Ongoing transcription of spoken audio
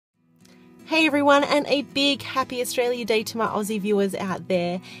Hey everyone, and a big happy Australia Day to my Aussie viewers out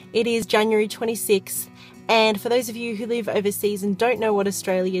there. It is January 26th, and for those of you who live overseas and don't know what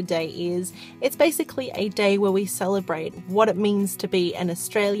Australia Day is, it's basically a day where we celebrate what it means to be an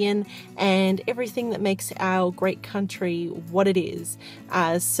Australian and everything that makes our great country what it is.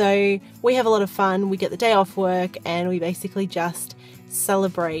 So we have a lot of fun, we get the day off work, and we basically just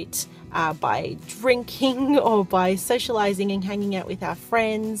celebrate by drinking or by socializing and hanging out with our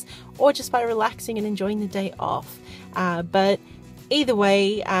friends, or just by relaxing and enjoying the day off. But either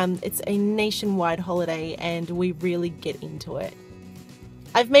way, it's a nationwide holiday and we really get into it.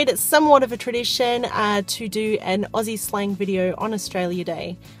 I've made it somewhat of a tradition to do an Aussie slang video on Australia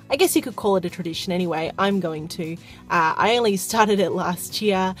Day. I guess you could call it a tradition anyway. I'm going to. I only started it last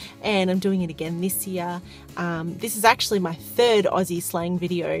year and I'm doing it again this year. This is actually my third Aussie slang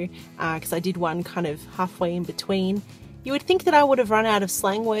video because I did one kind of halfway in between. You would think that I would have run out of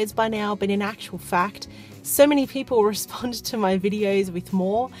slang words by now, but in actual fact, so many people respond to my videos with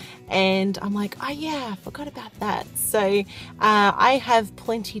more, and I'm like, oh yeah, I forgot about that. So I have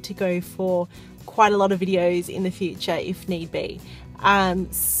plenty to go for quite a lot of videos in the future if need be.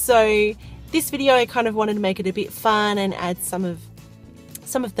 So this video, I kind of wanted to make it a bit fun and add some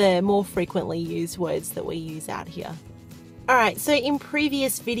of the more frequently used words that we use out here. Alright, so in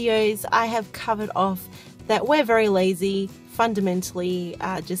previous videos I have covered off that we're very lazy, fundamentally,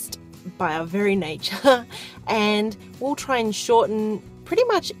 just by our very nature, and we'll try and shorten pretty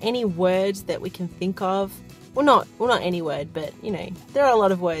much any word that we can think of. Well, not any word, but you know, there are a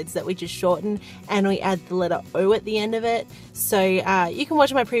lot of words that we just shorten and we add the letter O at the end of it. So you can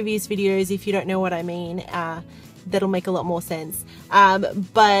watch my previous videos if you don't know what I mean. That'll make a lot more sense.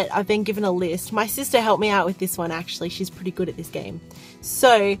 But I've been given a list. My sister helped me out with this one actually. She's pretty good at this game.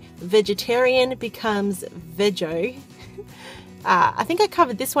 So vegetarian becomes vego. I think I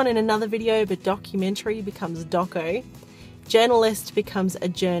covered this one in another video, but documentary becomes doco. Journalist becomes a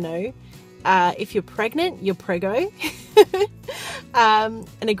journo. If you're pregnant, you're prego. An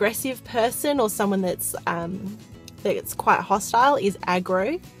aggressive person or someone that's quite hostile is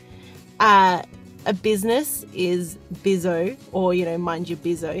aggro. A business is bizzo, or you know, mind your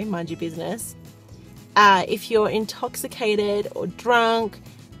bizzo, mind your business. If you're intoxicated or drunk,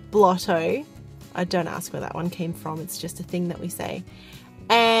 blotto. I don't ask where that one came from, it's just a thing that we say.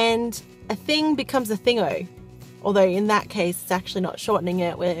 And a thing becomes a thingo, although in that case it's actually not shortening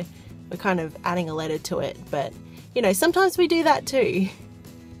it, we're kind of adding a letter to it, but you know, sometimes we do that too.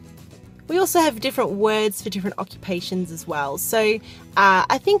 We also have different words for different occupations as well. So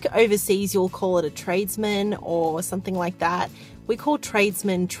I think overseas you'll call it a tradesman or something like that. We call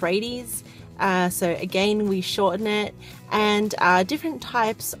tradesmen tradies. So again, we shorten it, and different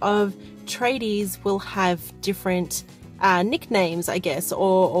types of tradies will have different nicknames, I guess,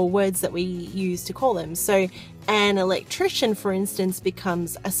 or words that we use to call them. So an electrician, for instance,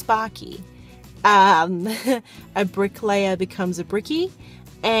 becomes a sparky. A bricklayer becomes a brickie.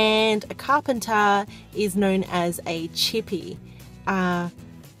 And a carpenter is known as a chippy. Yeah,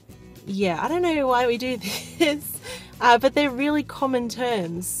 I don't know why we do this, but they're really common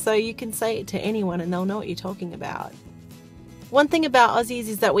terms, so you can say it to anyone and they'll know what you're talking about. One thing about Aussies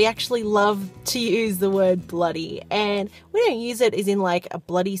is that we actually love to use the word bloody, and we don't use it as in like a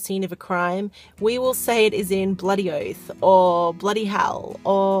bloody scene of a crime. We will say it as in bloody oath or bloody hell,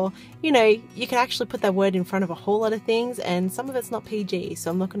 or you know, you can actually put that word in front of a whole lot of things, and some of it's not PG,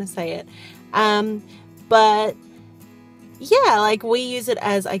 so I'm not going to say it. But yeah, like we use it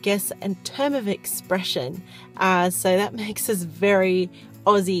as, I guess, a term of expression. So that makes us very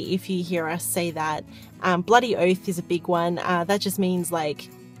Aussie if you hear us say that. Bloody oath is a big one. That just means, like,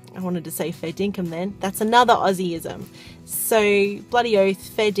 I wanted to say fair dinkum then. That's another Aussieism. So bloody oath,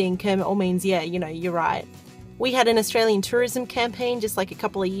 fair dinkum all means, yeah, you know, you're right. We had an Australian tourism campaign just like a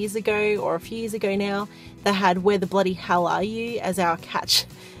couple of years ago, or a few years ago now, that had "Where the bloody hell are you?" as our catch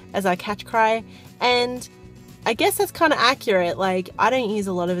cry, and I guess that's kind of accurate. Like, I don't use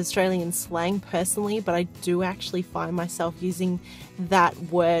a lot of Australian slang personally, but I do actually find myself using that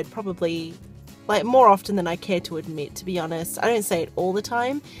word probably like more often than I care to admit, to be honest. I don't say it all the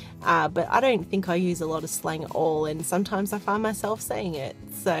time, but I don't think I use a lot of slang at all, and sometimes I find myself saying it,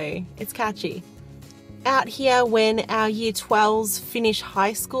 so it's catchy. Out here, when our year 12s finish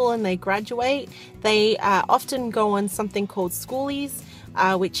high school and they graduate, they often go on something called schoolies,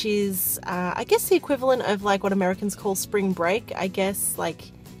 which is, I guess, the equivalent of like what Americans call spring break. I guess,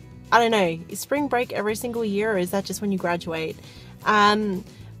 like, I don't know, is spring break every single year, or is that just when you graduate?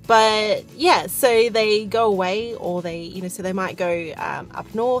 But yeah, so they go away, or they, you know, so they might go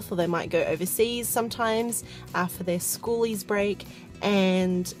up north, or they might go overseas sometimes for their schoolies break.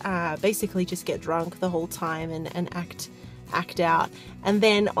 and basically just get drunk the whole time and act out. And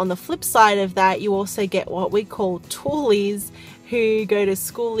then on the flip side of that, you also get what we call toolies, who go to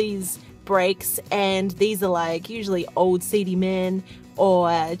schoolies breaks, and these are like usually old seedy men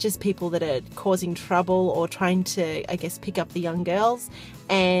or just people that are causing trouble or trying to, I guess, pick up the young girls.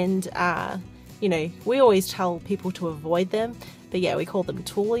 And you know, we always tell people to avoid them, but yeah, we call them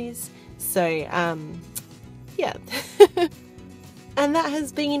toolies. So yeah. And that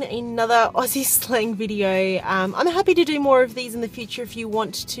has been another Aussie slang video. I'm happy to do more of these in the future. If you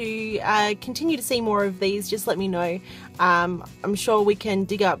want to continue to see more of these, just let me know. I'm sure we can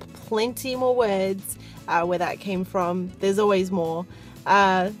dig up plenty more words where that came from. There's always more.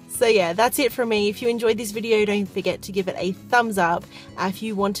 So yeah, that's it from me. If you enjoyed this video, don't forget to give it a thumbs up. If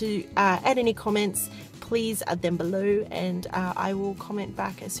you want to add any comments, please add them below, and I will comment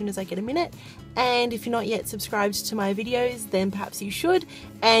back as soon as I get a minute. And if you're not yet subscribed to my videos, then perhaps you should,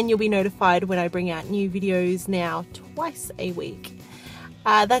 and you'll be notified when I bring out new videos now twice a week.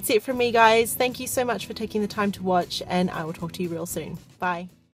 That's it from me, guys. Thank you so much for taking the time to watch, and I will talk to you real soon. Bye.